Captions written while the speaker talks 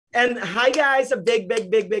And hi guys, a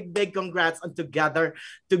big congrats on Together.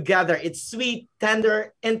 Together. It's sweet,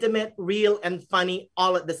 tender, intimate, real, and funny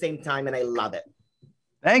all at the same time, and I love it.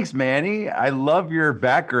 Thanks, Manny. I love your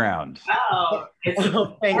background. Wow, it's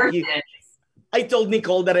Oh, thank you. gorgeous. I told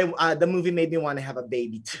Nicole that the movie made me want to have a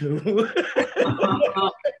baby too. Go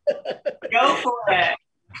for it.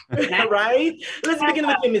 Right? Let's begin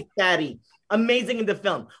with you, Miss Patty. Amazing in the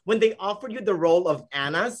film. When they offered you the role of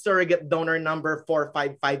Anna, surrogate donor number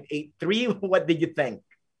 45583, what did you think?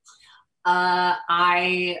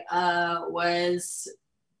 I was,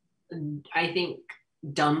 I think,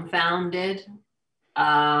 dumbfounded.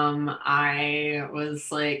 I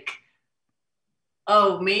was like,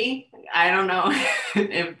 oh, me? I don't know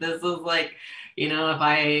if this is like, if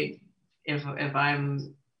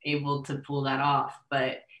I'm able to pull that off,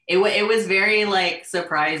 but it was very like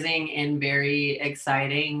surprising and very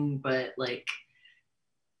exciting, but like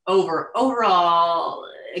overall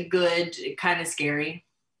good, kind of scary.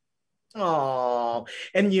 Oh,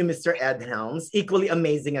 and you, Mr. Ed Helms, equally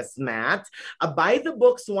amazing as Matt, a by the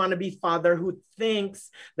books wannabe father who thinks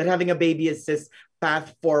that having a baby is his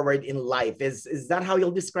path forward in life. Is that how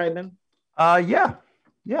you'll describe him? Yeah,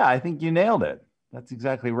 yeah, I think you nailed it. That's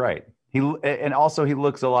exactly right. And also he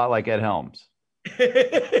looks a lot like Ed Helms.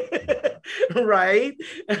 Right?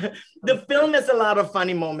 The film has a lot of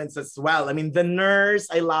funny moments as well. I mean, the nurse,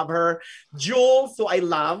 I love her. Jules, who I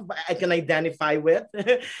love, I can identify with,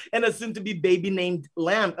 and a soon to be baby named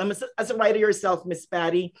Lamb. As a writer yourself, Miss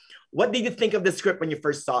Patty, what did you think of the script when you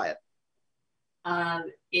first saw it?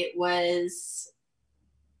 It was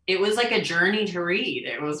like a journey to read.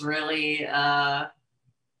 It was really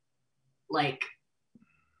like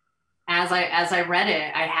as I read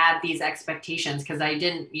it, I had these expectations because I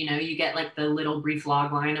didn't, you get like the little brief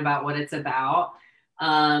log line about what it's about,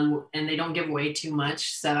 and they don't give away too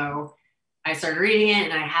much. So I started reading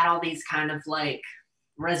it, and I had all these kind of like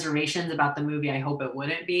reservations about the movie. I hope it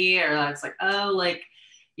wouldn't be, or I was like, oh, like,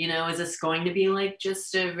 is this going to be like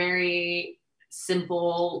just a very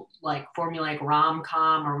simple like formulaic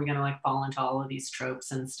rom-com, or are we gonna like fall into all of these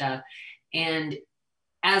tropes and stuff? And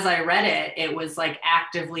as I read it, it was like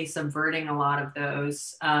actively subverting a lot of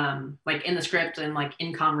those, like in the script and like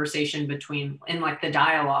in conversation in like the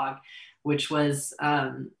dialogue, which was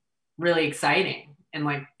really exciting. And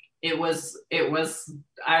like I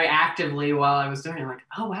actively, while I was doing it, like,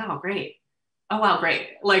 oh wow, great. Oh wow, great.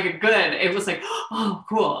 Like good. It was like, oh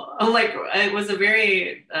cool. Like it was a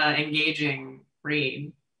very engaging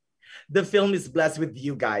read. The film is blessed with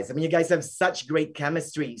you guys. I mean, you guys have such great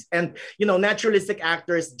chemistries and naturalistic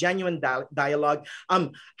actors, genuine dialogue.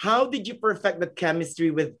 How did you perfect the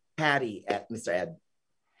chemistry with Patty, Mr. Ed?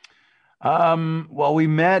 Well, we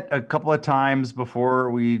met a couple of times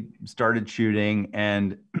before we started shooting,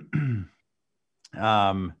 and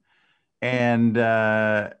and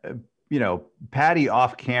Patty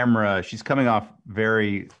off camera, she's coming off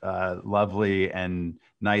very lovely and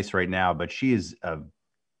nice right now, but she is a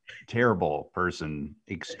terrible person,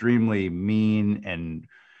 extremely mean, and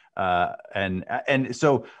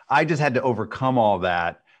so I just had to overcome all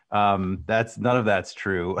that. That's none of that's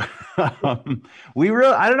true. I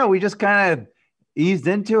don't know, we just kind of eased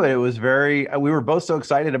into it. It was we were both so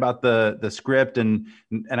excited about the script, and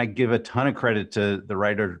I give a ton of credit to the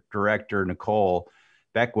writer director Nicole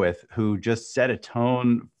Beckwith, who just set a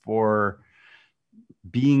tone for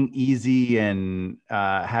being easy and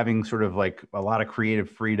having sort of like a lot of creative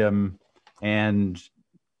freedom, and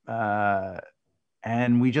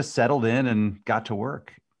we just settled in and got to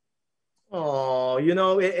work. Oh,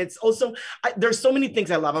 it's also, there's so many things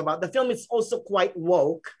I love about the film. It's also quite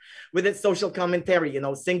woke with its social commentary.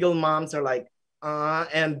 Single moms are like,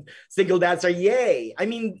 and single dads are yay. I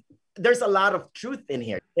mean, there's a lot of truth in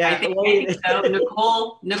here. Yeah, I think so.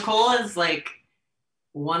 Nicole is like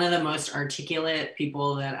one of the most articulate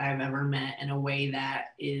people that I've ever met in a way that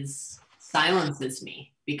silences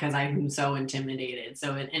me because I'm so intimidated.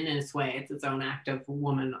 So in this way, it's its own act of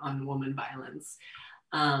woman on woman violence.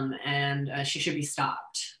 And she should be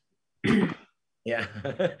stopped. Yeah.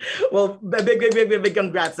 Well, big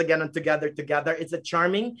congrats again on Together. It's a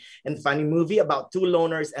charming and funny movie about two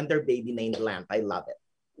loners and their baby named Lamp. I love it.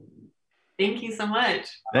 Thank you so much.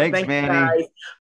 Thanks, Manny.